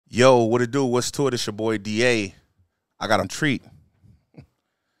Yo, what it do? What's to it? It's your boy DA. I got a treat.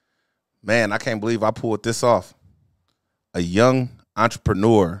 Man, I can't believe I pulled this off. A young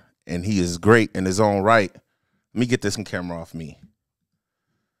entrepreneur, and he is great in his own right. Let me get this on camera off me.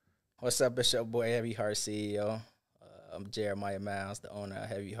 What's up? It's your boy Heavy Heart CEO. I'm Jeremiah Miles, the owner of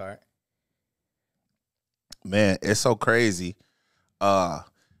Heavy Heart. Man, it's so crazy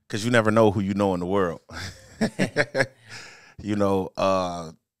because you never know who you know in the world.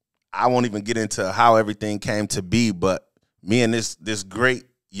 I won't even get into how everything came to be, but me and this great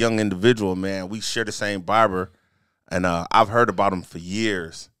young individual, man, we share the same barber, and I've heard about him for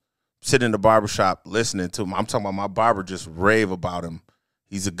years. Sitting in the barbershop listening to him. I'm talking about my barber just rave about him.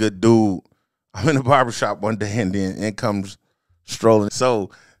 He's a good dude. I'm in the barbershop one day, and then in comes strolling.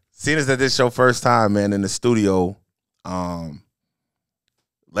 So, seeing as that this is your first time, man, in the studio,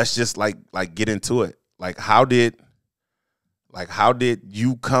 let's just like get into it. How did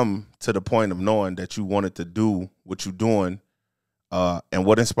you come to the point of knowing that you wanted to do what you're doing, and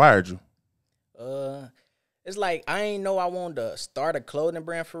what inspired you? It's like I ain't know I wanted to start a clothing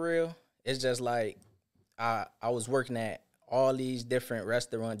brand for real. It's just like I was working at all these different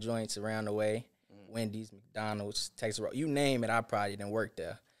restaurant joints around the way, Wendy's, McDonald's, Texas Road, you name it, I probably didn't work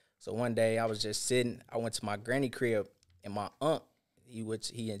there. So one day I was just sitting. I went to my granny crib, and my aunt,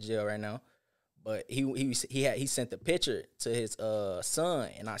 he in jail right now. But he sent the picture to his son,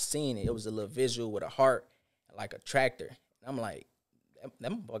 and I seen it. It was a little visual with a heart, like a tractor. And I'm like,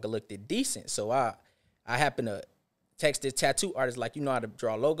 that motherfucker looked decent. So I happened to text this tattoo artist, like, you know how to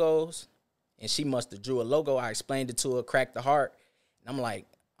draw logos? And she must have drew a logo. I explained it to her, cracked the heart. And I'm like,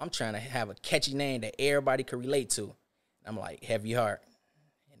 I'm trying to have a catchy name that everybody could relate to. And I'm like, Heavy Heart.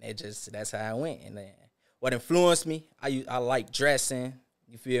 And that's how I went. And then what influenced me, I like dressing.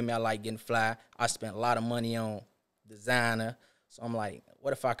 You feel me? I like getting fly. I spent a lot of money on designer. So I'm like,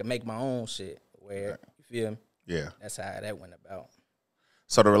 what if I could make my own shit? Where, you feel me? Yeah. That's how that went about.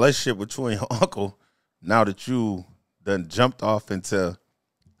 So the relationship with you and your uncle, now that you done jumped off into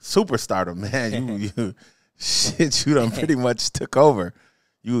superstardom, man, you done pretty much took over.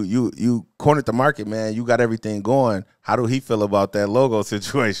 You cornered the market, man. You got everything going. How do he feel about that logo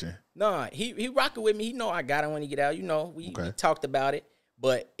situation? No, he rocking with me. He know I got him when he get out. You know, we talked about it.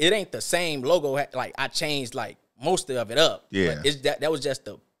 But it ain't the same logo. Like, I changed, like, most of it up. Yeah. But that was just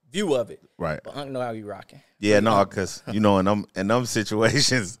the view of it. Right. But I don't know how he rocking. Yeah, no, because, in them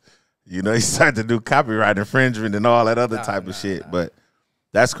situations, he started to do copyright infringement and all that other type of shit. But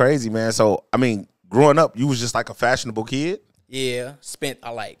that's crazy, man. So, I mean, growing up, you was just like a fashionable kid? Yeah. Spent,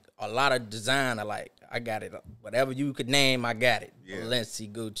 a lot of design. I got it. Whatever you could name, I got it. Yeah.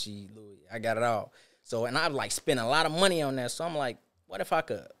 Balenci, Gucci, Louis. I got it all. So, and I've, spent a lot of money on that. So, I'm like, what if I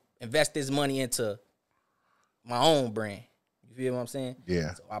could invest this money into my own brand? You feel what I'm saying?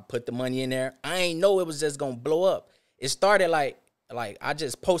 Yeah. So I put the money in there. I ain't know it was just gonna blow up. It started like I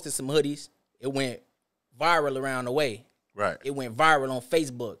just posted some hoodies. It went viral around the way. Right. It went viral on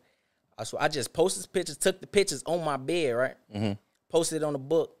Facebook. So I just posted pictures, took the pictures on my bed, right? Mm-hmm. Posted it on the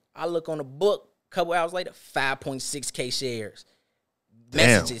book. I look on the book, a couple hours later, 5.6K shares.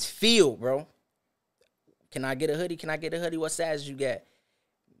 Damn. Messages filled, bro. Can I get a hoodie? Can I get a hoodie? What size you got?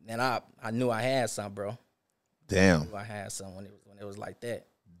 And I knew I had some, bro. Damn. I knew I had some when it was like that.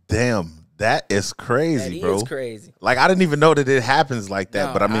 Damn, that is crazy, bro. That is crazy. Like, I didn't even know that it happens like that,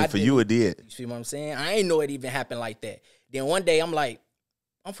 No, but I mean, for you, it did. You see what I'm saying? I ain't know it even happened like that. Then one day, I'm like,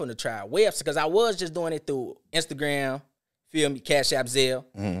 I'm finna try a website, because I was just doing it through Instagram, feel me, Cash App, Zelle.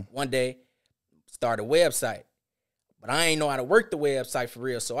 Mm-hmm. One day, start a website. But I ain't know how to work the website for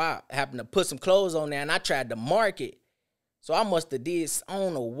real, so I happened to put some clothes on there, and I tried to market. So I must have did, I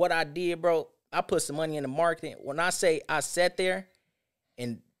don't know what I did, bro. I put some money in the marketing. When I say I sat there,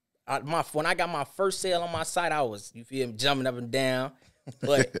 and when I got my first sale on my site, I was, you feel me, jumping up and down.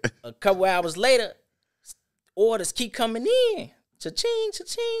 But a couple hours later, orders keep coming in. Cha-ching,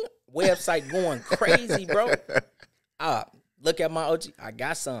 cha-ching. Website going crazy, bro. Look at my OG. I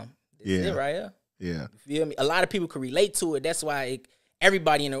got some. This is it right here. Yeah. You feel me? A lot of people could relate to it. That's why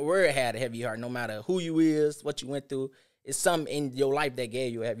everybody in the world had a heavy heart, no matter who you is, what you went through. It's something in your life that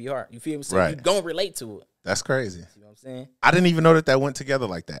gave you a heavy heart. You feel me? So right. You don't relate to it. That's crazy. You know what I'm saying? I didn't even know that went together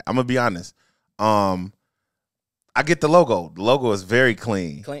like that. I'm going to be honest. I get the logo. The logo is very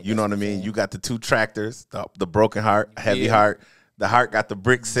clean. You know what I mean? You got the two tractors, the broken heart, heavy heart. The heart got the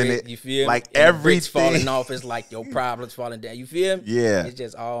bricks in it. You feel me? Like and everything. falling off is like your problems falling down. You feel me? Yeah. It's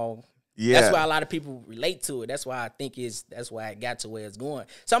just all. Yeah. That's why a lot of people relate to it. That's why I think that's why it got to where it's going.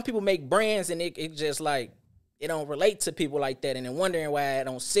 Some people make brands and it just like, it don't relate to people like that, and then wondering why it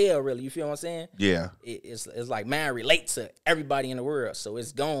don't sell really. You feel what I'm saying? Yeah. It's like mine relates to everybody in the world, so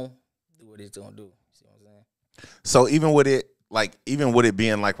it's gonna do what it's gonna do. You see what I'm saying? So even with it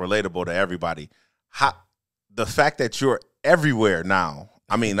being like relatable to everybody, the fact that you're everywhere now.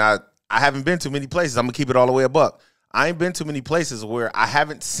 I mean, I haven't been to many places. I'm gonna keep it all the way a buck. I ain't been to many places where I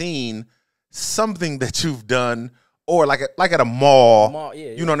haven't seen something that you've done, or like at a mall.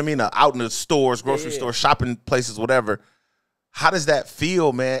 You know what I mean? Out in the stores, grocery stores, shopping places, whatever. How does that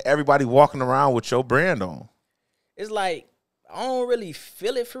feel, man? Everybody walking around with your brand on. It's like I don't really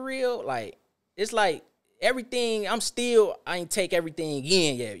feel it for real. Like it's like everything. I ain't take everything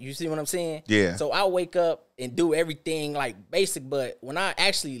in yet. You see what I'm saying? Yeah. So I wake up and do everything like basic, but when I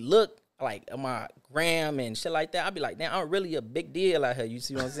actually look like at my gram and shit like that, I'll be like, damn, I'm really a big deal out here. You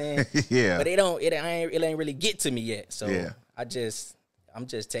see what I'm saying? Yeah. But it ain't really get to me yet. So yeah. I'm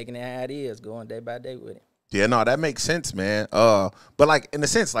just taking it how it is, going day by day with it. Yeah, no, that makes sense, man. But like in a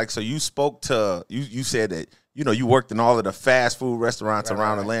sense, like, so you spoke to you said that, you know, you worked in all of the fast food restaurants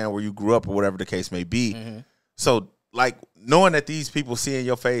around the land where you grew up or whatever the case may be. Mm-hmm. So like knowing that these people seeing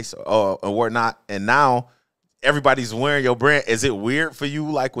your face or whatnot, and now everybody's wearing your brand, is it weird for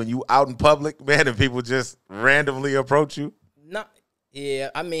you, like when you out in public, man, and people just randomly approach you? No, yeah,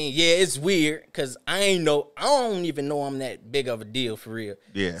 I mean, yeah, it's weird because I don't even know I'm that big of a deal for real.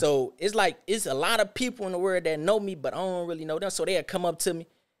 Yeah. So it's like it's a lot of people in the world that know me, but I don't really know them. So they'll come up to me,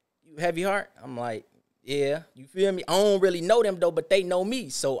 "You Heavy Heart?" I'm like, "Yeah." You feel me? I don't really know them though, but they know me.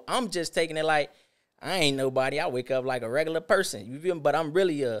 So I'm just taking it like I ain't nobody. I wake up like a regular person. You feel me? But I'm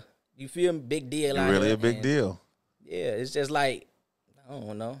really you feel me? Big deal. You're really a big deal. Yeah, it's just like, I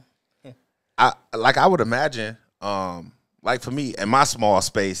don't know. I would imagine, like for me, in my small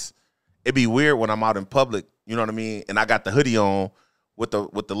space, it'd be weird when I'm out in public, you know what I mean? And I got the hoodie on with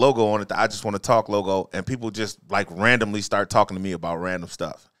the logo on it, the I Just Want to Talk logo, and people just like randomly start talking to me about random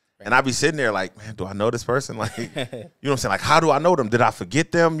stuff. And I'd be sitting there like, man, do I know this person? Like, you know what I'm saying? Like, how do I know them? Did I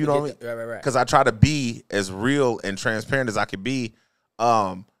forget them? You know what I mean? Right. Because I try to be as real and transparent as I could be.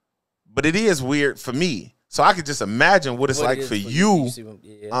 But it is weird for me. So I could just imagine what it's like for you,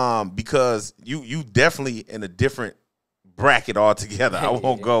 because you definitely in a different bracket altogether. I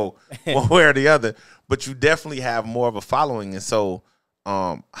won't go one way or the other, but you definitely have more of a following. And so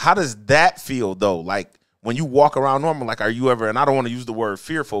how does that feel, though? Like, when you walk around normal, like, are you ever, and I don't want to use the word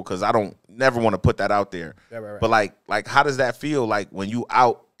fearful because I don't never want to put that out there. Right. But like, how does that feel? Like when you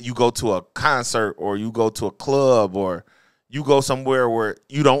go to a concert or you go to a club or you go somewhere where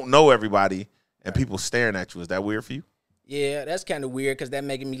you don't know everybody and people staring at you. Is that weird for you? Yeah, that's kind of weird because that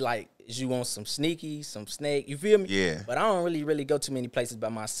making me like, is you want some sneaky, some snake? You feel me? Yeah. But I don't really go too many places by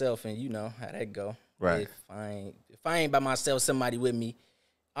myself, and you know how that go. Right. If I ain't by myself, somebody with me,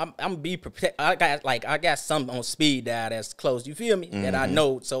 I'm be prepared. I got something on speed dial that's close. You feel me? Mm-hmm. That I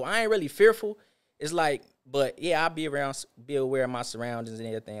know. So I ain't really fearful. It's like, but yeah, I'll be aware of my surroundings and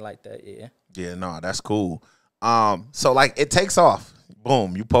everything like that. Yeah. Yeah, no, that's cool. So like it takes off.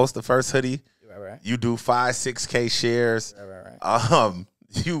 Boom, you post the first hoodie. Right. You do 5-6K shares. Right.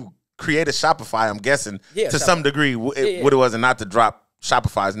 You create a Shopify, I'm guessing, to some degree, what it was, and not to drop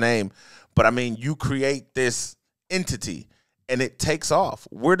Shopify's name, but I mean, you create this entity and it takes off.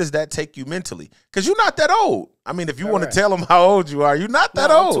 Where does that take you mentally? Because you're not that old. I mean, if you want to tell them how old you are, you're not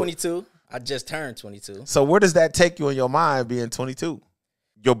that old. I'm 22. I just turned 22. So where does that take you in your mind being 22?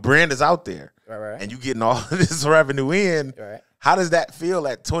 Your brand is out there. Right. And you getting all this revenue in. Right. How does that feel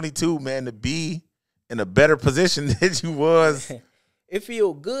at 22, man, to be in a better position than you was? It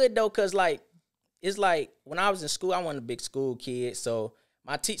feel good, though, because, like, it's like when I was in school, I wasn't a big school kid. So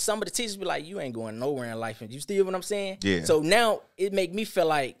some of the teachers be like, you ain't going nowhere in life. You see what I'm saying? Yeah. So now it make me feel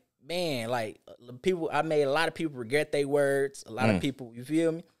like, man, like, I made a lot of people regret their words. A lot of people, you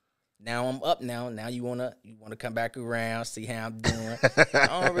feel me? Now I'm up now. Now you wanna come back around, see how I'm doing.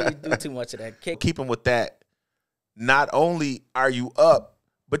 I don't really do too much of that. Keeping with that, not only are you up,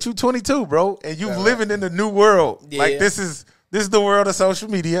 but you 22, bro, and you living in the new world. Yeah. Like this is the world of social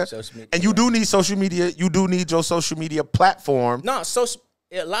media. And you do need social media. You do need your social media platform. No,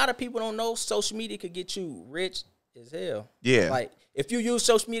 a lot of people don't know social media could get you rich as hell. Yeah. Like if you use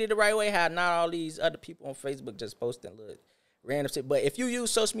social media the right way, how not all these other people on Facebook just posting random shit. But if you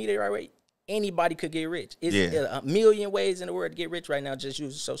use social media the right way, anybody could get rich. It's a million ways in the world to get rich right now. Just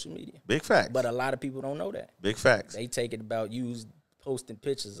using social media. Big facts. But a lot of people don't know that. Big facts. They take it about posting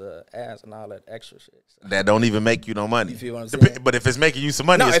pictures of ass and all that extra shit. So. That don't even make you no money. You feel what I'm saying? But if it's making you some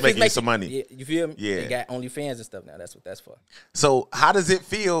money, it's making you some money. Yeah, you feel me? Yeah. They got OnlyFans and stuff now. That's what that's for. So how does it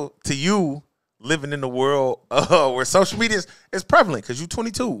feel to you, living in the world where social media is prevalent because you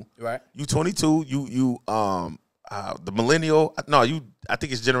 22. Right. You 22. The millennial. No, I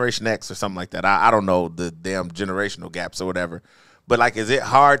think it's Generation X or something like that. I don't know the damn generational gaps or whatever. But like, is it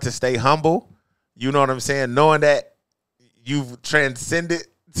hard to stay humble? You know what I'm saying? Knowing that you've transcended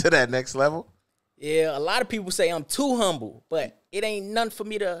to that next level. Yeah, a lot of people say I'm too humble, but it ain't nothing for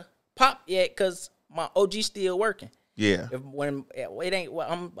me to pop yet because my OG still working. Yeah. I'm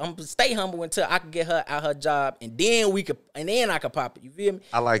stay humble until I can get her out her job, and then I could pop it. You feel me?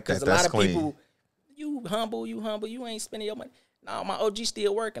 I like that. Because a That's lot of clean. People, you humble, you ain't spending your money. No, my OG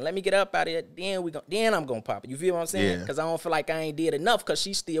still working. Let me get up out of here. Then I'm gonna pop it. You feel what I'm saying? Yeah. Because I don't feel like I ain't did enough because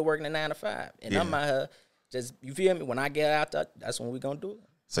she's still working a 9 to 5, and I'm out here just, you feel me? When I get out there, that's when we gonna do it.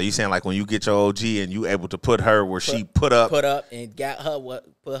 So you saying like when you get your OG and you able to put her where she put up and got her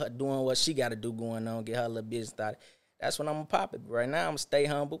doing what she got to do going on, get her little business started. That's when I'm gonna pop it. But right now I'm gonna stay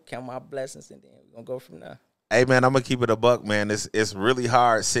humble, count my blessings, and then we're gonna go from there. Hey man, I'm gonna keep it a buck, man. It's really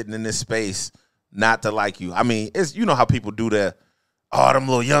hard sitting in this space not to like you. I mean, it's, you know how people do that. Oh, them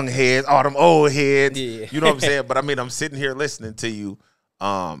little young heads, all them old heads. Yeah. You know what I'm saying? But I mean, I'm sitting here listening to you,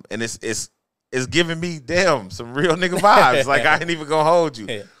 and it's giving me some real nigga vibes. Like I ain't even gonna hold you.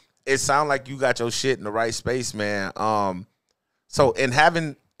 Yeah. It sound like you got your shit in the right space, man. So in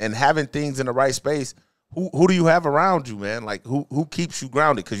having things in the right space, who do you have around you, man? Like who keeps you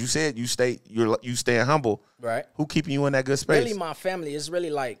grounded? Because you said you staying humble. Right. Who keeping you in that good space? Really, my family is really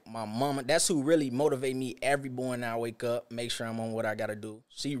like my mama. That's who really motivate me every morning I wake up, make sure I'm on what I got to do.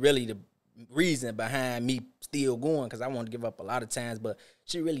 She really the reason behind me still going, because I want to give up a lot of times, but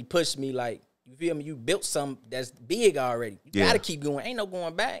she really pushed me like, you feel me? You built something that's big already. You got to keep going. Ain't no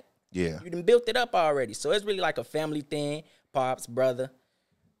going back. Yeah. You done built it up already. So it's really like a family thing. Pops, brother,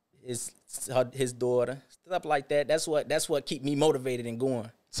 his daughter, stuff like that. That's what keep me motivated and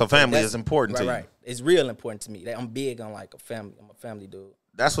going. So family is important to you. Right. It's real important to me. I'm big on like a family. I'm a family dude.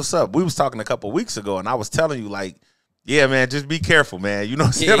 That's what's up. We was talking a couple of weeks ago, and I was telling you, like, yeah, man, just be careful, man. You know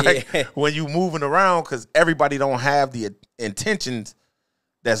what I'm saying? Like, when you moving around, because everybody don't have the intentions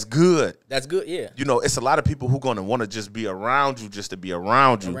that's good. That's good, yeah. You know, it's a lot of people who going to want to just be around you just to be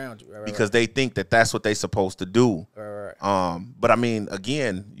around you. Right, because they think that that's what they supposed to do. Right. But, I mean,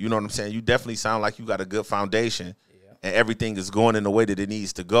 again, you know what I'm saying? You definitely sound like you got a good foundation. And everything is going in the way that it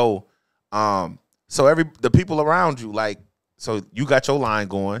needs to go. So the people around you, like, so you got your line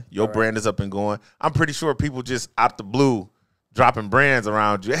going, your brand is up and going. I'm pretty sure people just out the blue dropping brands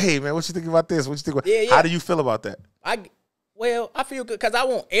around you. Hey man, what you think about this? What you think about? Yeah. How do you feel about that? I feel good because I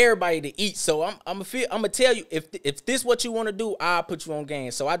want everybody to eat. So I'm gonna tell you, if this what you want to do, I'll put you on game.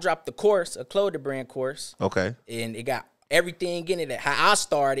 So I dropped the course, a clothing brand course. Okay. And it got everything in it, how I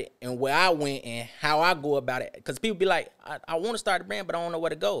started and where I went and how I go about it. Because people be like, I want to start a brand, but I don't know where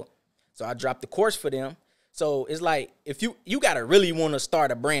to go. So I dropped the course for them. So it's like, if you got to really want to start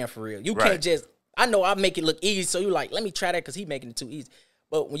a brand for real. You can't just, I know I make it look easy. So you like, let me try that because he making it too easy.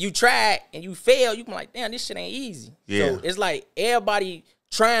 But when you try it and you fail, you can be like, damn, this shit ain't easy. Yeah. So it's like everybody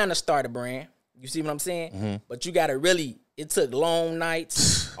trying to start a brand. You see what I'm saying? Mm-hmm. But you got to really, it took long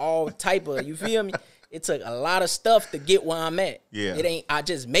nights, all type of, you feel me? It took a lot of stuff to get where I'm at. Yeah. It ain't, I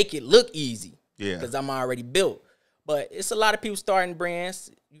just make it look easy. Yeah. Because I'm already built. But it's a lot of people starting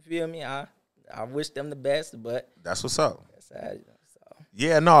brands. You feel me? I wish them the best, but that's what's up. That's how, so.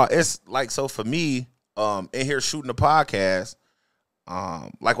 Yeah, no, it's like, so for me, in here shooting the podcast,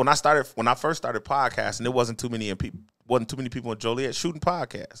 like when I first started podcasting, there wasn't too many people in Joliet shooting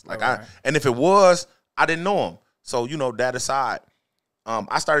podcasts. Like and if it was, I didn't know them. So, you know, that aside,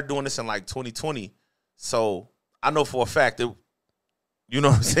 I started doing this in like 2020. So I know for a fact that, you know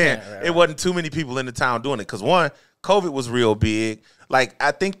what I'm saying? It wasn't too many people in the town doing it. Cause one, COVID was real big. Like,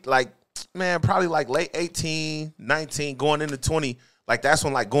 I think like, man, probably like late 18, 19, going into 20. Like, that's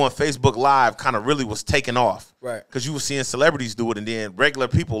when like going Facebook Live kind of really was taking off. Right. Cause you were seeing celebrities do it. And then regular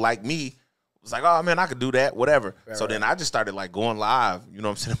people like me was like, oh man, I could do that, whatever. So then I just started like going live, you know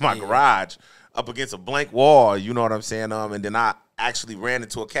what I'm saying, in my garage up against a blank wall, you know what I'm saying? And then I actually ran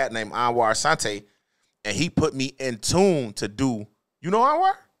into a cat named Anwar Sante, and he put me in tune to do, you know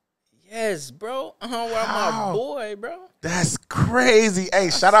Anwar? Yes, bro. Anwar, my boy, bro. That's crazy.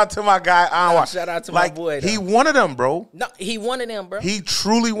 Hey, shout out to my guy Anwar. Shout out to my boy, though. He one of them, bro. No, he one of them, bro. He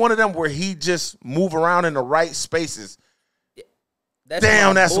truly one of them where he just move around in the right spaces.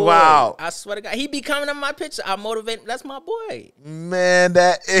 That's wild. I swear to God. He be coming on my picture. I motivate him. That's my boy. Man,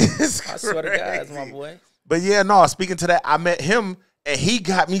 that is crazy. I swear to God, that's my boy. But yeah, no, speaking to that, I met him and he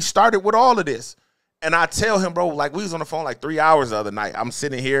got me started with all of this. And I tell him, bro, like we was on the phone like 3 hours the other night. I'm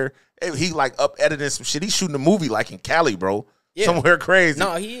sitting here. He like up editing some shit. He's shooting a movie like in Cali, bro. somewhere crazy.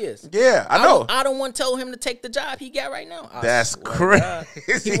 No, he is. Yeah, I know. I don't want to tell him to take the job he got right now. That's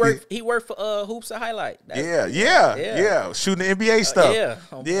crazy. He worked for Hoops a Highlight. Yeah. Shooting the NBA stuff.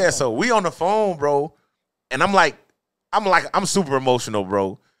 Yeah. So we on the phone, bro, and I'm super emotional,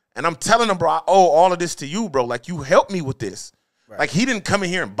 bro. And I'm telling him, bro, I owe all of this to you, bro. Like, you helped me with this. Right. Like, he didn't come in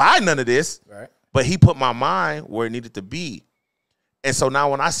here and buy none of this, right, but he put my mind where it needed to be. And so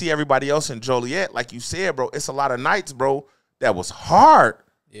now when I see everybody else in Joliet, like you said, bro, it's a lot of nights, bro, that was hard.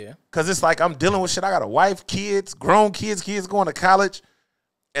 Yeah. Because it's like I'm dealing with shit. I got a wife, kids, grown kids going to college.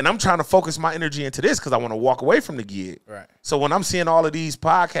 And I'm trying to focus my energy into this because I want to walk away from the gig. Right. So when I'm seeing all of these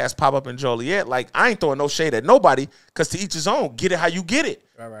podcasts pop up in Joliet, like, I ain't throwing no shade at nobody because to each his own. Get it how you get it.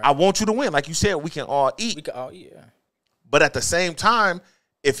 Right. I want you to win. Like you said, we can all eat. We can all eat, yeah. But at the same time,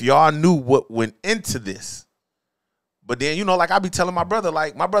 if y'all knew what went into this, but then, you know, like I be telling my brother,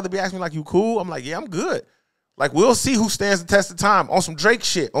 like, my brother be asking me, like, you cool? I'm like, yeah, I'm good. Like, we'll see who stands the test of time on some Drake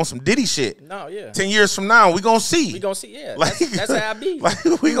shit, on some Diddy shit. No, yeah. 10 years from now, we gonna see. We gonna see, yeah. Like, that's how I be. Like,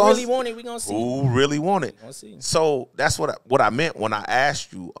 who really want it, we gonna see. Who really want it? Gonna see. So that's what I meant when I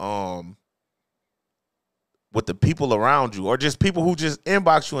asked you, with the people around you, or just people who just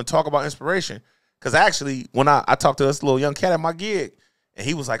inbox you and talk about inspiration. Because actually, when I talked to this little young cat at my gig, and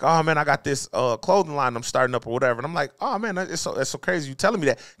he was like, oh, man, I got this clothing line I'm starting up or whatever. And I'm like, oh, man, that's so crazy you telling me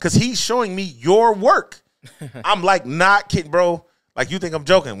that. Because he's showing me your work. I'm like, not kidding, bro. Like, you think I'm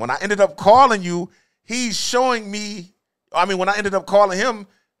joking. When I ended up calling you, he's showing me, when I ended up calling him,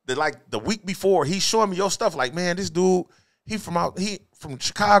 the week before, he's showing me your stuff. Like, man, this dude, he from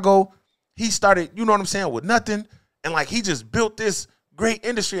Chicago. He started, you know what I'm saying, with nothing. And, like, he just built this great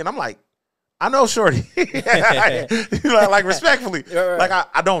industry. And I'm like, I know Shorty. like, respectfully. Right. Like,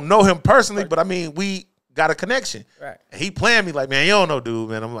 I don't know him personally, but, we got a connection. Right. And he playing me like, man, you don't know dude,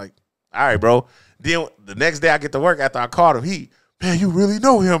 man. I'm like, all right, bro. Then the next day I get to work after I called him, man, you really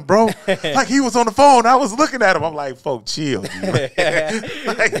know him, bro. Like, he was on the phone. I was looking at him. I'm like, folk, chill.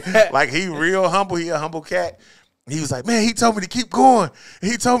 like, he real humble. He a humble cat. He was like, man, he told me to keep going.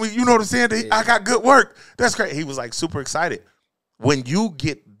 He told me, you know what I'm saying? I got good work. That's great. He was like super excited. When you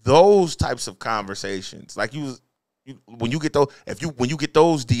get those types of conversations, like when you get those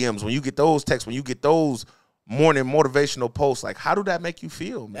DMs, when you get those texts, when you get those morning motivational posts, like, how do that make you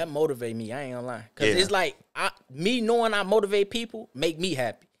feel, man? That motivate me. I ain't gonna lie, because it's like me knowing I motivate people make me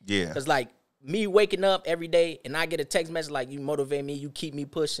happy. Yeah, because like me waking up every day and I get a text message like, you motivate me, you keep me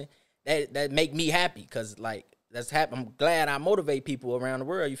pushing. That make me happy, because like that's happy. I'm glad I motivate people around the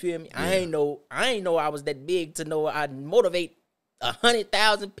world. You feel me? Yeah. I ain't know I was that big to know I'd motivate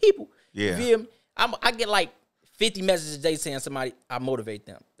 100,000 people. Yeah, you feel me? I get like 50 messages a day saying somebody I motivate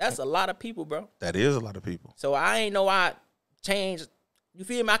them. That's a lot of people, bro. That is a lot of people. So I ain't know I changed. You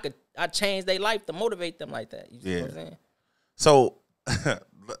feel me? I changed their life to motivate them like that. You see what I'm saying? So,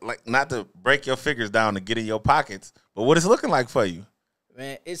 like, not to break your figures down to get in your pockets, but what is it looking like for you?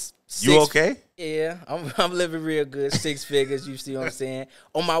 Man, it's you okay? Yeah, I'm living real good. 6 figures. You see what I'm saying?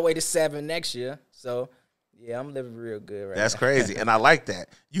 On my way to 7 next year. So. Yeah, I'm living real good right That's now. crazy, and I like that.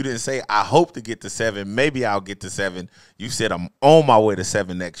 You didn't say, I hope to get to 7. Maybe I'll get to 7. You said, I'm on my way to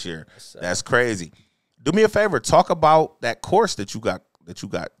 7 next year. That's crazy. Do me a favor. Talk about that course that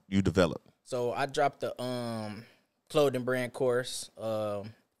you developed. So I dropped the clothing brand course for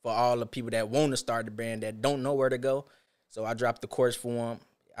all the people that want to start the brand that don't know where to go. So I dropped the course for them.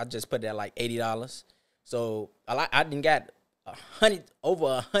 I just put that like $80. So I done got over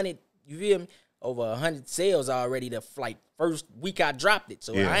 100, you feel me? Over 100 sales already the first week I dropped it.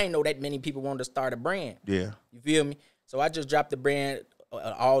 So I ain't know that many people wanted to start a brand. Yeah. You feel me? So I just dropped the brand,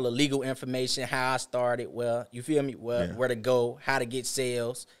 all the legal information, how I started, you feel me? Where to go, how to get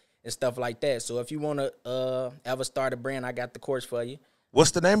sales and stuff like that. So if you want to ever start a brand, I got the course for you. What's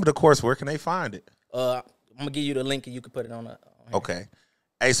the name of the course? Where can they find it? I'm going to give you the link and you can put it on Okay.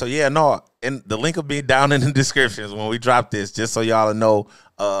 Hey, so and the link will be down in the descriptions when we drop this, just so y'all know.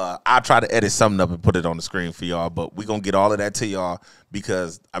 I'll try to edit something up and put it on the screen for y'all, but we're going to get all of that to y'all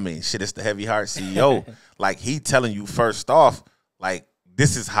because, it's the Heavy Heart CEO. Like, he telling you first off, like,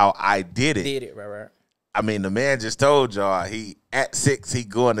 this is how I did it. Right. The man just told y'all he at 6, he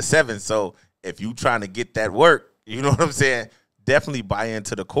going to 7. So if you trying to get that work, you know what I'm saying, definitely buy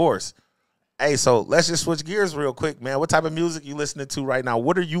into the course. Hey, so let's just switch gears real quick, man. What type of music you listening to right now?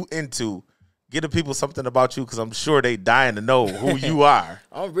 What are you into? Give the people something about you, because I'm sure they dying to know who you are.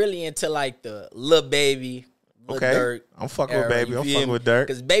 I'm really into like the Lil Baby, Lil Durk. I'm fucking with Baby. I'm fucking with Durk.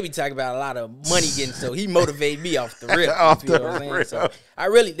 Because Baby talk about a lot of money getting, so he motivated me off the rip. Off the rip. So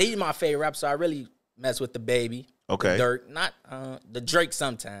he's my favorite rapper, so I really mess with the Baby. Okay. The Durk, not the Drake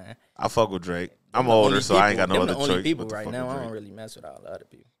sometime. I fuck with Drake. I'm older, so I ain't got no other the only choice. people right now. I don't really mess with all the other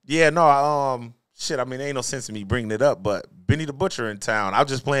people. Yeah, no, shit. I mean, ain't no sense in me bringing it up, but Benny the Butcher in town. I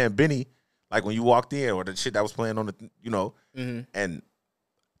was just playing Benny, like when you walked in, or the shit that was playing on the, and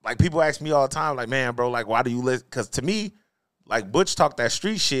like people ask me all the time, like, man, bro, like, why do you listen? Because to me, like Butch talk that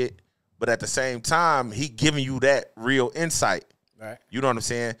street shit, but at the same time, he giving you that real insight. Right. You know what I'm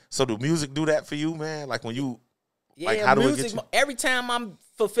saying? So do music do that for you, man? Like when you, like, how do it get you? Every time I'm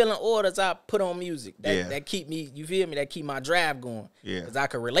fulfilling orders, I put on music. That keep me, you feel me? That keep my drive going. Yeah. Because I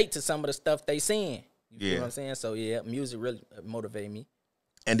can relate to some of the stuff they seeing. You feel what I'm saying? So, yeah, music really motivate me.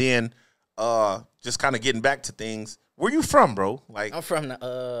 And then just kind of getting back to things. Where you from, bro? Like I'm from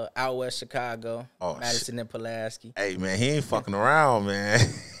the out west Chicago, Madison shit. and Pulaski. Hey, man, he ain't fucking around, man.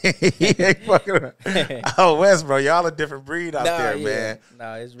 He ain't fucking around. Out west, bro, y'all a different breed out there, man.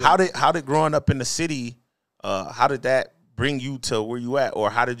 No, it's really how did growing up in the city, how did that bring you to where you at,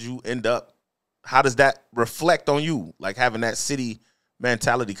 or how did you end up? How does that reflect on you, like having that city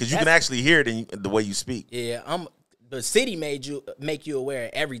mentality? Because you can actually hear it in the way you speak. Yeah, the city make you aware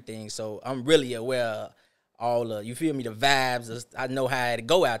of everything, so I'm really aware of all the, you feel me, the vibes. I know how to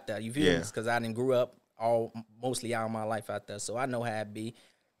go out there. You feel me? Because I didn't grew up mostly all my life out there, so I know how it be.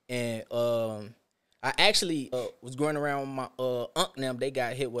 And I actually was going around with my uncle them. They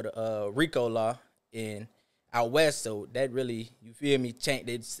got hit with a RICO law in out west, so that really, you feel me,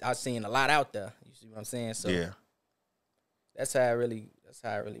 changed. I seen a lot out there. You see what I'm saying? So yeah, that's how it really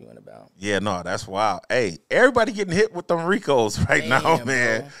went about. Yeah, no, that's wild. Hey, everybody getting hit with them RICOs right now,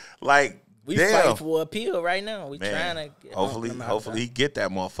 man. Bro. Like, we fighting for appeal right now. We trying to get hopefully he get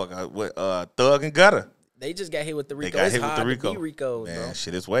that motherfucker with Thug and Gutter. They just got hit with the RICO. They got hit with the RICO. RICOs, man, bro.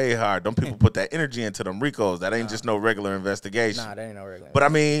 Shit, it's way hard. Them people put that energy into them RICOs. That ain't just no regular investigation. Nah, that ain't no regular. But I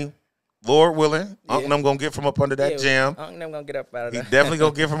mean, Lord willing, Uncle them gonna get from up under that jam. Uncle them gonna get up out of that. He definitely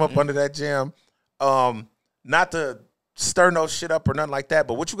gonna get from up under that jam. Not to stir no shit up or nothing like that,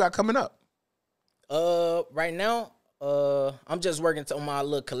 but what you got coming up? Right now, I'm just working on my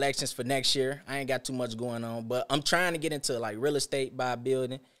little collections for next year. I ain't got too much going on, but I'm trying to get into like real estate, buy a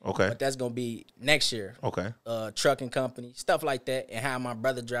building. Okay. But that's gonna be next year. Okay. Trucking company, stuff like that, and have my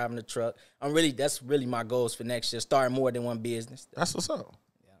brother driving the truck. That's really my goals for next year. Starting more than one business. That's what's up.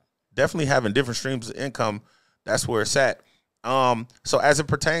 Yeah. Definitely having different streams of income. That's where it's at. So as it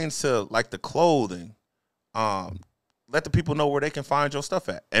pertains to like the clothing, let the people know where they can find your stuff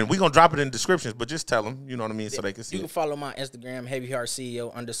at. And we're going to drop it in the descriptions, but just tell them, you know what I mean, so they can see You can follow my Instagram,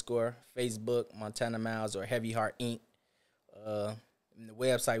 HeavyHeartCEO _, Facebook, Montana Miles, or Heavy Heart Inc. The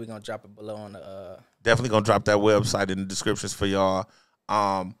website, we're going to drop it below on the... Definitely going to drop that website in the descriptions for y'all.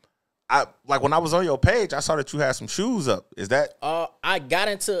 When I was on your page, I saw that you had some shoes up. Is that... I got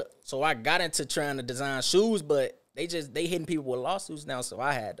into trying to design shoes, but they hitting people with lawsuits now, so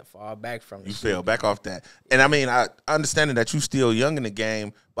I had to fall back from it. You fell back off that. And I mean, I understanding that you still young in the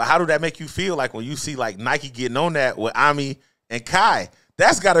game, but how do that make you feel like when you see like Nike getting on that with Ami and Kai?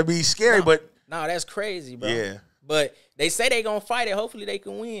 That's got to be scary, No, but... that's crazy, bro. Yeah. But they say they going to fight it. Hopefully they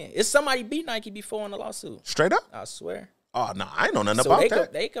can win. It's somebody beat Nike before in the lawsuit. Straight up? I swear. Oh, no, I ain't know nothing about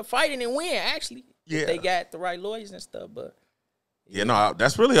that. They could fight it and win, actually. Yeah. If they got the right lawyers and stuff, but... Yeah, no,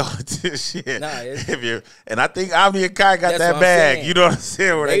 that's really all it is. Shit. Nah, and I think Ami and Kai got that bag. You know what I'm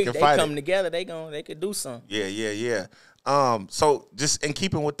saying? Where they can fight. They come together. They could do something. Yeah. So just in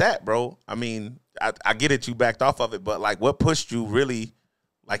keeping with that, bro. I mean, I get it. You backed off of it, but like, what pushed you really,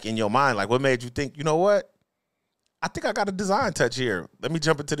 like in your mind? Like, what made you think? You know what? I think I got a design touch here. Let me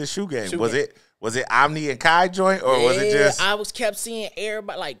jump into this shoe game. Was it Omni and Kai joint, or was it just? I kept seeing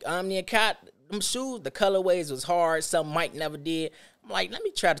everybody like Omni and Kai. Them shoes, the colorways was hard. Something Mike never did. I'm like, let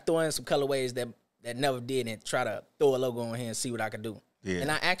me try to throw in some colorways that never did and try to throw a logo on here and see what I could do. Yeah. And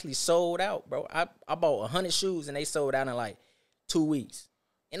I actually sold out, bro. I bought 100 shoes and they sold out in like 2 weeks.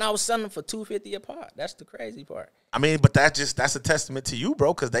 And I was selling them for $250 a part. That's the crazy part. I mean, but that's a testament to you,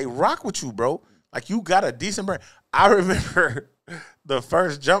 bro, because they rock with you, bro. Like, you got a decent brand. I remember the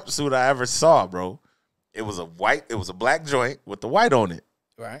first jumpsuit I ever saw, bro. It was a black joint with the white on it.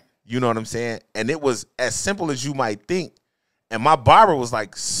 Right. You know what I'm saying? And it was as simple as you might think. And my barber was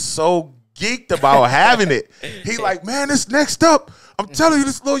like so geeked about having it. He like, man, this next up. I'm telling you,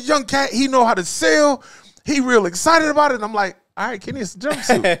 this little young cat, he know how to sell. He real excited about it. And I'm like, all right, Kenny, it's a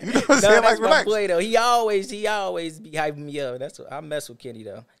jumpsuit. You know what I'm saying? That's like, relax. My boy, though. He always be hyping me up. That's what I mess with Kenny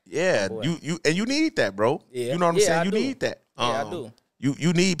though. Yeah, you need that, bro. Yeah. You know what I'm saying? You need that. Yeah, I do.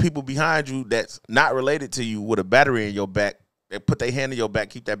 You need people behind you that's not related to you with a battery in your back they put their hand in your back,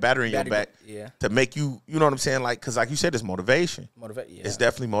 keep that battery in your back, to make you, you know what I'm saying? Like, because like you said, it's motivation. It's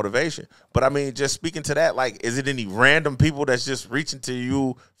definitely motivation. But I mean, just speaking to that, like, is it any random people that's just reaching to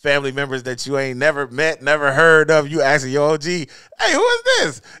you, family members that you ain't never met, never heard of? You asking your OG, hey, who is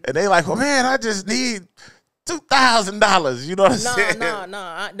this? And they like, well, man, I just need $2,000. You know what I'm saying? No.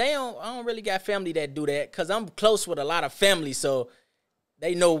 I don't really got family that do that because I'm close with a lot of family, so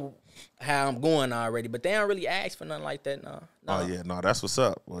they know how I'm going already, but they don't really ask for nothing like that. No. Oh yeah, no, that's what's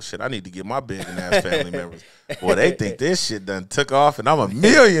up. Well, shit, I need to get my big and ass family members. Boy, they think this shit done took off, and I'm a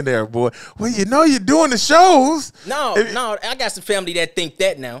millionaire, boy. Well, you know you're doing the shows. No, I got some family that think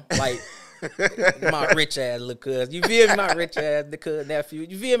that now, like my rich ass little cuz. You feel me? My rich ass the cuz nephew.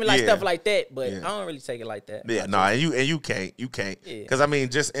 You feel me? Like stuff like that, but I don't really take it like that. Yeah, no, and you can't, because I mean,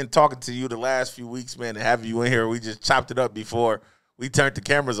 just in talking to you the last few weeks, man, and having you in here, we just chopped it up before we turned the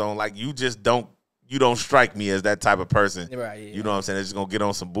cameras on. Like, you don't strike me as that type of person. Right, yeah. You know what I'm saying? They're just going to get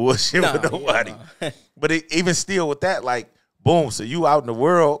on some bullshit with nobody. But even still with that, like, boom, so you out in the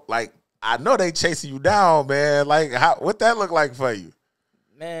world, like, I know they chasing you down, man. Like, what that look like for you?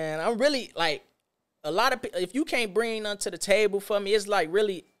 Man, I'm really, like, a lot of people, if you can't bring nothing to the table for me, it's like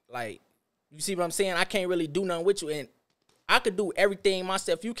really, like, you see what I'm saying? I can't really do nothing with you. And I could do everything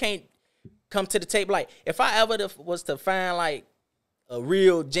myself. You can't come to the table. Like, if I ever was to find, like, a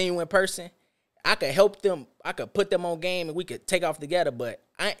real genuine person, I could help them. I could put them on game and we could take off together. But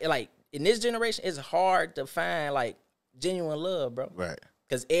I like in this generation, it's hard to find like genuine love, bro. Right.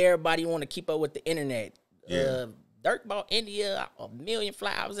 Because everybody want to keep up with the internet. Yeah. Dirk bought India $1 million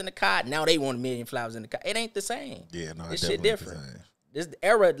flowers in the car. Now they want $1 million flowers in the car. It ain't the same. Yeah, no, this shit different. This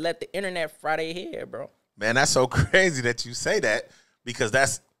era let the internet fry their hair, bro. Man, that's so crazy that you say that because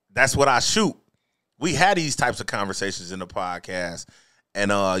that's what I shoot. We had these types of conversations in the podcast,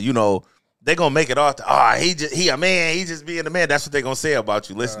 and you know, they gonna make it off to, he a man, he just being a man. That's what they gonna say about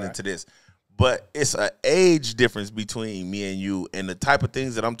you listening to this. But it's an age difference between me and you, and the type of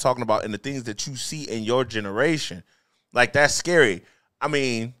things that I'm talking about, and the things that you see in your generation. Like, that's scary. I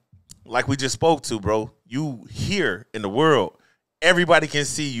mean, like we just spoke to, bro. You here in the world, everybody can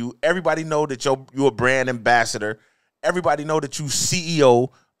see you. Everybody know that you're a brand ambassador. Everybody know that you CEO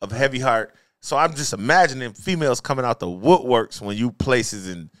of Heavy Heart. So I'm just imagining females coming out the woodworks when you places,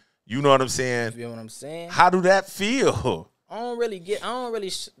 and you know what I'm saying? You feel what I'm saying? How do that feel? I don't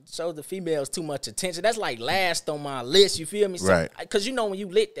really show the females too much attention. That's like last on my list. You feel me? So, right. Because you know when you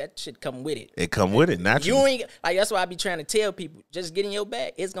lit, that shit come with it. It come with it naturally. You ain't like, that's why I be trying to tell people, just get in your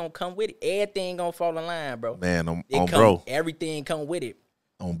bag. It's gonna come with it. Everything gonna fall in line, bro. Man, bro. Everything come with it.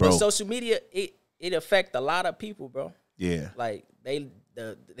 On bro. But social media, it affect a lot of people, bro. Yeah. Like they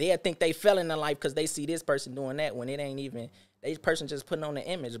think they fell in their life because they see this person doing that when it ain't even, this person just putting on the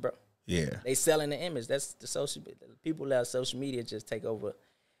image, bro. Yeah. They selling the image. That's the people that social media just take over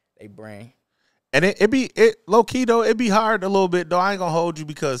their brain. And it low key though, it be hard a little bit though. I ain't gonna hold you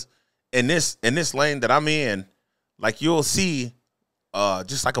because in this lane that I'm in, like you'll see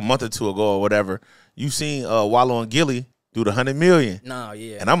just like a month or two ago or whatever, you seen Wallow and Gilly do the 100 million. No,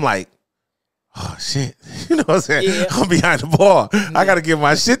 yeah. And I'm like, oh shit. You know what I'm saying? Yeah. I'm behind the ball. Yeah. I gotta get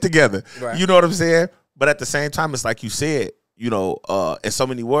my shit together. Right. You know what I'm saying? But at the same time, it's like you said, you know, in so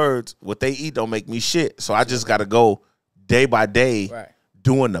many words, what they eat don't make me shit. So I just got to go day by day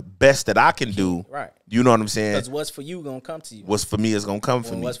doing the best that I can do. Right. You know what I'm saying? Because what's for you going to come to you. What's for me is going to come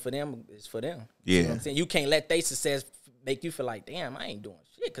for me. What's for them is for them. Yeah. You know what I'm saying? You can't let their success make you feel like, damn, I ain't doing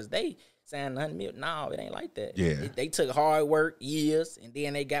shit because they signed 100 million. No, it ain't like that. Yeah. They took hard work, years, and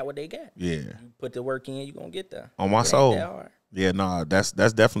then they got what they got. Yeah. You put the work in, you going to get there. On my soul. Yeah, no, that's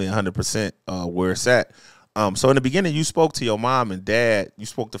definitely 100% where it's at. So in the beginning, you spoke to your mom and dad. You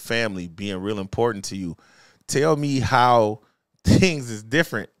spoke to family being real important to you. Tell me how things is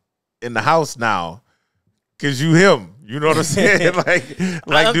different in the house now, cause you him. You know what I'm saying?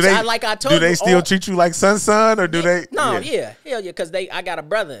 do they still treat you like son, or do they? No, yeah, hell yeah, cause I got a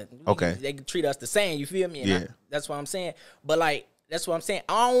brother. Okay, they treat us the same. You feel me? And that's what I'm saying. But like. That's what I'm saying.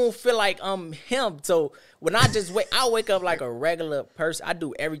 I don't feel like I'm him. So when I wake up like a regular person. I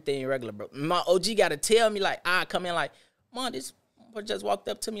do everything regular, bro. My OG got to tell me, like, I come in like, Mom, this just walked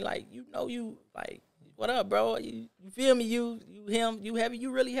up to me like, you know, you like, what up, bro? You feel me? You him, you heavy,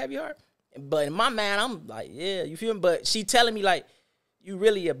 you really heavy heart. But in my mind, I'm like, yeah, you feel me? But she telling me like, you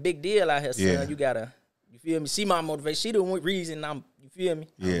really a big deal out here, son. Yeah. You gotta, you feel me? She my motivation. She the reason you feel me?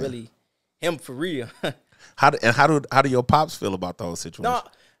 Yeah. I'm really him for real. How do your pops feel about the whole situation? No,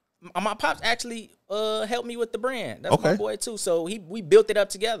 my pops actually helped me with the brand. That's my boy too. So we built it up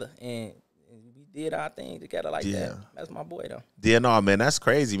together and we did our thing together like that. That's my boy though. Yeah, no, man, that's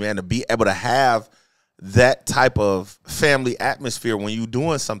crazy, man. To be able to have that type of family atmosphere when you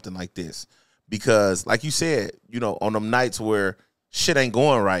doing something like this. Because like you said, on them nights where shit ain't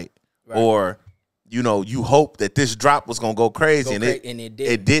going right. Or, you hope that this drop was going to go crazy and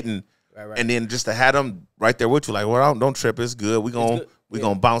it didn't. Right. And then just to have them right there with you, like, well, don't trip, it's good. We're going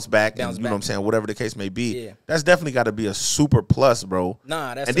to bounce back and, you know what I'm saying, whatever the case may be. Yeah. That's definitely got to be a super plus, bro.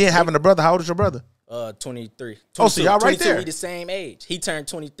 Nah, that's And then having a brother, how old is your brother? 23. Oh, so y'all right there. We the same age. He turned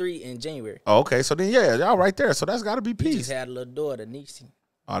 23 in January. Oh, okay. So then, yeah, y'all right there. So that's got to be peace. He just had a little daughter, Niecy.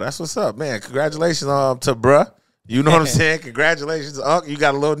 Oh, that's what's up, man. Congratulations to bruh. You know what I'm saying? Congratulations, Unc. You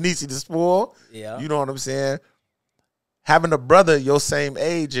got a little Niecy to spoil. Yeah. You know what I'm saying? Having a brother your same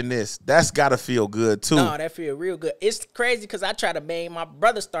age in this, that's got to feel good, too. No, that feel real good. It's crazy because I try to make my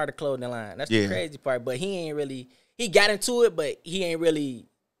brother start a clothing line. That's the crazy part. But he ain't really – he got into it, but he ain't really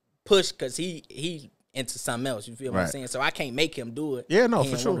 – push because he into something else. You feel what I'm saying? So I can't make him do it. Yeah, no,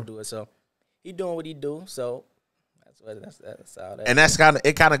 for sure. Want to do it. So he doing what he do. So that's all that. And that's kind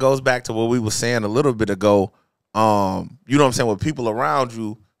of goes back to what we were saying a little bit ago. You know what I'm saying? With people around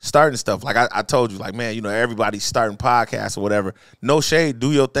you starting stuff. Like I told you, like, man, everybody's starting podcasts or whatever. No shade,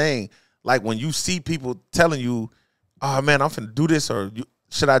 do your thing. Like when you see people telling you, oh man, I'm finna do this, or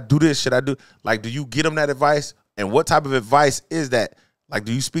should I do this? Should I do? Like, do you get them that advice? And what type of advice is that? Like,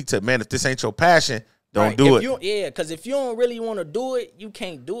 do you speak to, man, if this ain't your passion, don't do it. Yeah, because if you don't really want to do it, you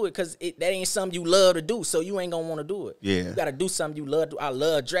can't do it because that ain't something you love to do, so you ain't going to want to do it. Yeah. You got to do something you love to do. I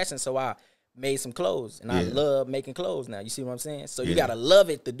love dressing, so I made some clothes, and I love making clothes now. You see what I'm saying? So you got to love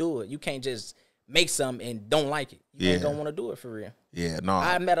it to do it. You can't just make something and don't like it. You ain't going to want to do it for real. Yeah, no.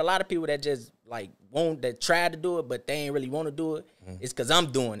 I met a lot of people that just, like, that tried to do it, but they ain't really want to do it. It's because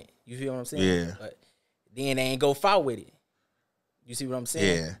I'm doing it. You feel what I'm saying? Yeah. But then they ain't go far with it. You see what I'm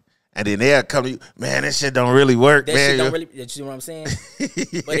saying? Yeah. And then they'll come to you, man, this shit don't really work, that man. Shit don't really, you see what I'm saying?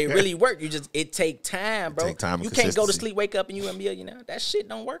 But it really work. It take time, bro. You can't go to sleep, wake up, and you a millionaire. That shit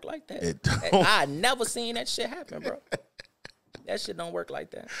don't work like that. I never seen that shit happen, bro. That shit don't work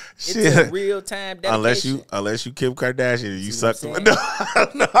like that. It's a real time dedication. Unless you Kim Kardashian and you suck them.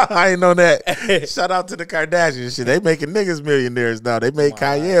 No, I ain't know that. Shout out to the Kardashians. Shit, they making niggas millionaires now. They make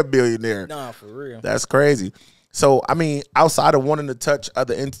Kanye a billionaire. Nah, for real. That's crazy. So, I mean, outside of wanting to touch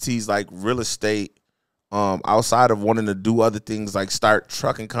other entities like real estate, outside of wanting to do other things like start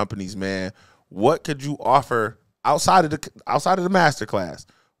trucking companies, man, what could you offer outside of the masterclass?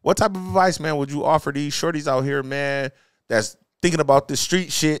 What type of advice, man, would you offer these shorties out here, man, that's thinking about the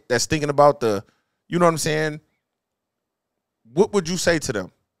street shit, that's thinking about the, you know what I'm saying? What would you say to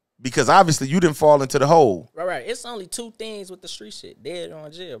them? Because obviously you didn't fall into the hole. Right. It's only two things with the street shit. Dead or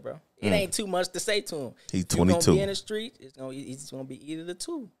in jail, bro. It ain't too much to say to him. He's 22. He's gonna be in the street. He's gonna be either the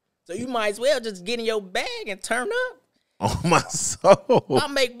two. So you might as well just get in your bag and turn up. Oh my soul.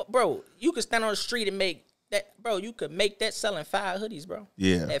 Bro, you could stand on the street and make that, bro. You could make that selling 5 hoodies, bro.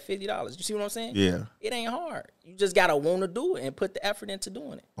 Yeah. At $50. You see what I'm saying? Yeah. It ain't hard. You just gotta want to do it and put the effort into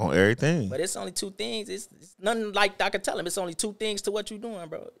doing it. On everything. But it's only two things. It's nothing like I could tell him. It's only two things to what you doing,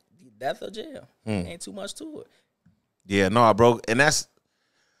 bro. Death or jail. Ain't too much to it. Yeah, no, bro. And it's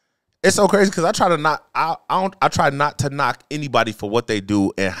so crazy because I try not to knock anybody for what they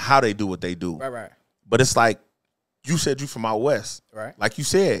do and how they do what they do. Right. But it's like you said, you from out west. Right. Like you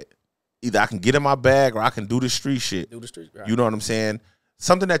said, either I can get in my bag or I can do the street shit. Right. You know what I'm saying?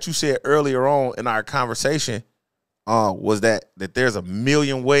 Something that you said earlier on in our conversation was that there's a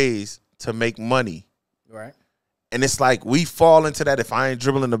million ways to make money. Right. And it's like we fall into that if I ain't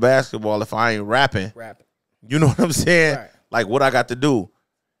dribbling the basketball, if I ain't rapping. You know what I'm saying? Right. Like what I got to do.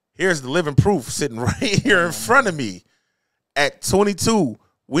 Here's the living proof sitting right here in front of me. At 22,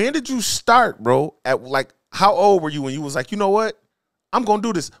 when did you start, bro? At like, how old were you when you was like, you know what? I'm going to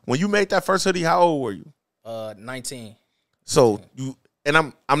do this. When you made that first hoodie, how old were you? 19. So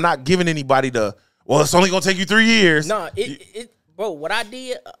I'm not giving anybody well, it's only going to take you 3 years. No, bro, what I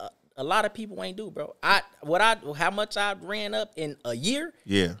did, a lot of people ain't do, bro. How much I ran up in a year?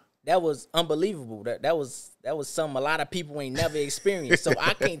 Yeah. That was unbelievable. That was something a lot of people ain't never experienced. So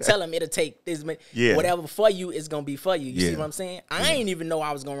I can't tell them it'll take this many. Yeah. Whatever for you, it's gonna be for you. You see what I'm saying? I ain't even know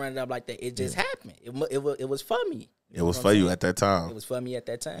I was gonna run it up like that. It just happened. It was for me. It was for you at that time. It was for me at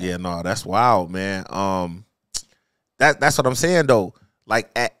that time. Yeah, no, that's wild, man. That's what I'm saying though.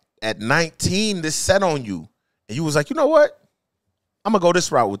 Like at 19, this set on you, and you was like, you know what? I'm gonna go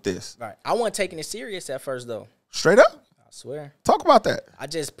this route with this. Right. I wasn't taking it serious at first though. Straight up? I swear. Talk about that.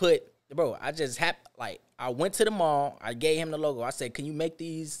 I went to the mall. I gave him the logo. I said, can you make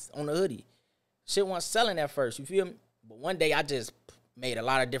these on the hoodie? Shit wasn't selling at first. You feel me? But one day I just made a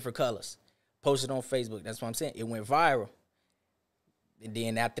lot of different colors. Posted on Facebook. That's what I'm saying. It went viral. And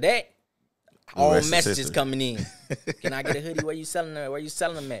then after that, all rest is messages history. coming in. Can I get a hoodie? Where you selling them? Where you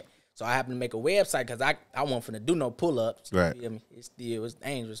selling them at? So I happened to make a website because I wasn't finna do no pull-ups. Right. You feel me? It was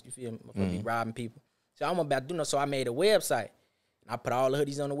dangerous. You feel me? I'm finna be robbing people. So I'm about to do no. So I made a website. I put all the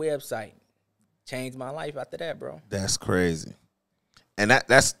hoodies on the website. Changed my life after that, bro. That's crazy. And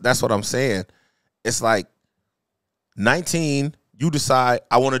that's what I'm saying. It's like 19, you decide,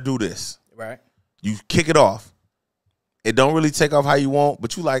 I want to do this. Right. You kick it off. It don't really take off how you want,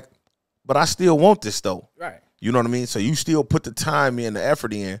 but you like, but I still want this though. Right. You know what I mean? So you still put the time in, the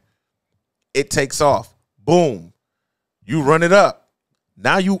effort in. It takes off. Boom. You run it up.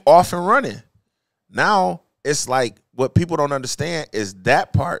 Now you off and running. Now it's like what people don't understand is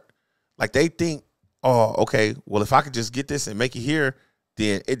that part. Like they think, oh, okay, well, if I could just get this and make it here,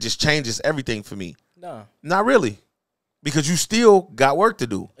 then it just changes everything for me. No. Not really. Because you still got work to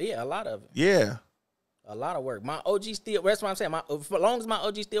do. Yeah, a lot of it. Yeah. A lot of work. My OG still, that's what I'm saying. For as long as my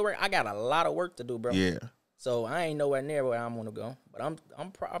OG still work, I got a lot of work to do, bro. Yeah. So I ain't nowhere near where I'm gonna go. But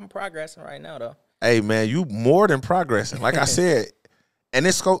I'm progressing right now though. Hey man, you more than progressing. Like I said, and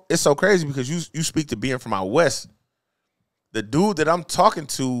it's so crazy because you speak to being from out west. The dude that I'm talking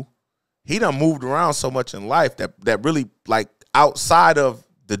to, he done moved around so much in life that really, like, outside of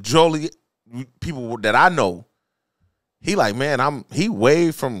the Jolie people that I know, he like, man, he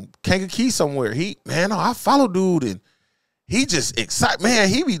way from Kankakee somewhere. I follow dude and he just excited. Man,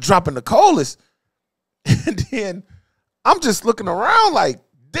 he be dropping the coldest. And then I'm just looking around like,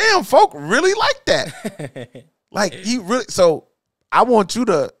 damn, folk really like that. Like, he really, so I want you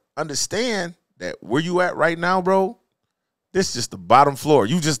to understand that where you at right now, bro, this is just the bottom floor.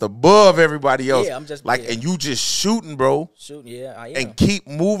 You just above everybody else. Yeah, I'm just like, and you just shooting, bro. Shooting, yeah, I am. And keep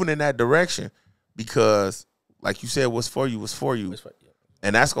moving in that direction because, like you said, what's for you was for you.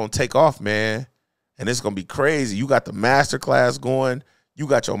 And that's going to take off, man. And it's going to be crazy. You got the master class going. You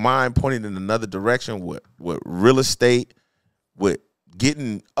got your mind pointed in another direction with real estate, with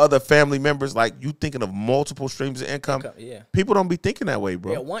getting other family members. Like, you thinking of multiple streams of income. Yeah. People don't be thinking that way,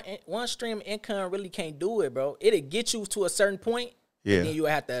 bro. Yeah, one stream of income really can't do it, bro. It'll get you to a certain point. Yeah. And then you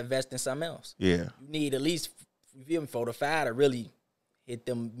have to invest in something else. Yeah. You need at least, you feel me, 4 to 5 to really hit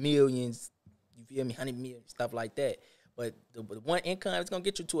them millions, you feel me, 100 million, stuff like that. But the one income is going to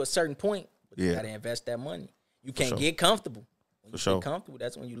get you to a certain point. But you got to invest that money. You can't get comfortable. When you get comfortable,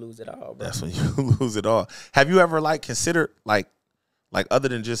 that's when you lose it all, bro. That's when you lose it all. Have you ever, like, considered, like other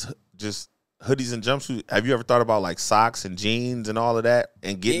than just hoodies and jumpsuits, have you ever thought about, like, socks and jeans and all of that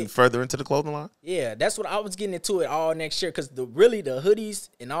and getting further into the clothing line? Yeah, that's what I was getting into it all next year because the hoodies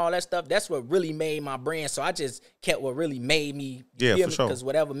and all that stuff, that's what really made my brand. So I just kept what really made me, for sure. Because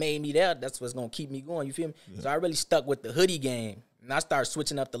whatever made me there, that's what's going to keep me going, you feel me? Yeah. So I really stuck with the hoodie game. And I started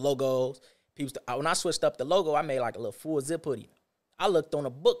switching up the logos. When I switched up the logo, I made like a little full zip hoodie. I looked on a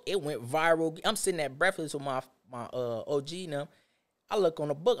book, it went viral. I'm sitting at breakfast with my OG now. I look on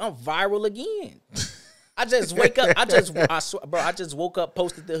the book, I'm viral again. I just wake up, I just woke up,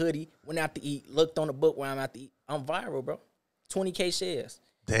 posted the hoodie, went out to eat, looked on the book where I'm out to eat. I'm viral, bro. 20K shares.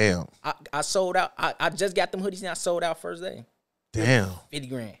 Damn. I sold out. I just got them hoodies and I sold out first day. Damn. 50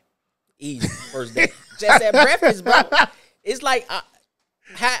 grand. Easy, first day. Just at breakfast, bro. It's like,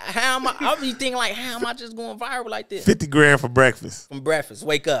 how am I? I'll be thinking like, how am I just going viral like this? 50 grand for breakfast. From breakfast,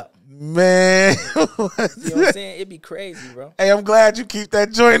 wake up. Man. You know what I'm saying? It'd be crazy, bro. Hey, I'm glad you keep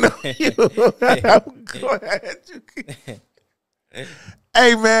that joint on you. I'm glad you keep.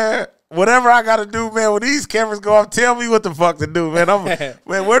 Hey, man, whatever I got to do, man, when these cameras go off, tell me what the fuck to do, man.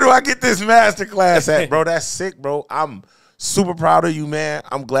 Man, where do I get this master class at, bro? That's sick, bro. I'm super proud of you, man.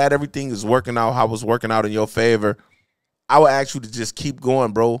 I'm glad everything is working out how it's working out in your favor. I would ask you to just keep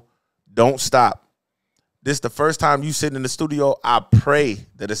going, bro. Don't stop. This is the first time you sitting in the studio. I pray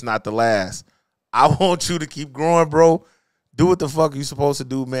that it's not the last. I want you to keep growing, bro. Do what the fuck you supposed to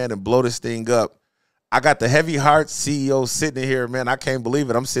do, man, and blow this thing up. I got the Heavy Heart CEO sitting here, man. I can't believe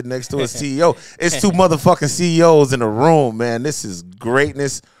it. I'm sitting next to a CEO. It's 2 motherfucking CEOs in the room, man. This is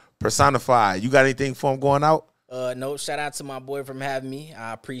greatness personified. You got anything for him going out? No, shout out to my boy for having me.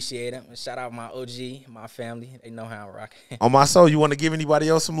 I appreciate him. Shout out my OG, my family. They know how I rock. On my soul, you want to give anybody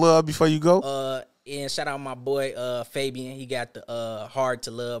else some love before you go? And shout out my boy Fabian. He got the Hard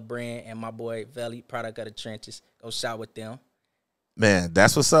to Love brand, and my boy Veli, product of the trenches. Go shop with them. Man,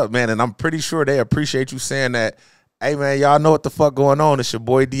 that's what's up, man. And I'm pretty sure they appreciate you saying that. Hey, man, y'all know what the fuck going on. It's your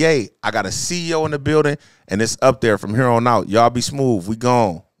boy DA. I got a CEO in the building, and it's up there from here on out. Y'all be smooth. We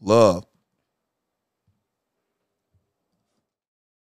gone. Love.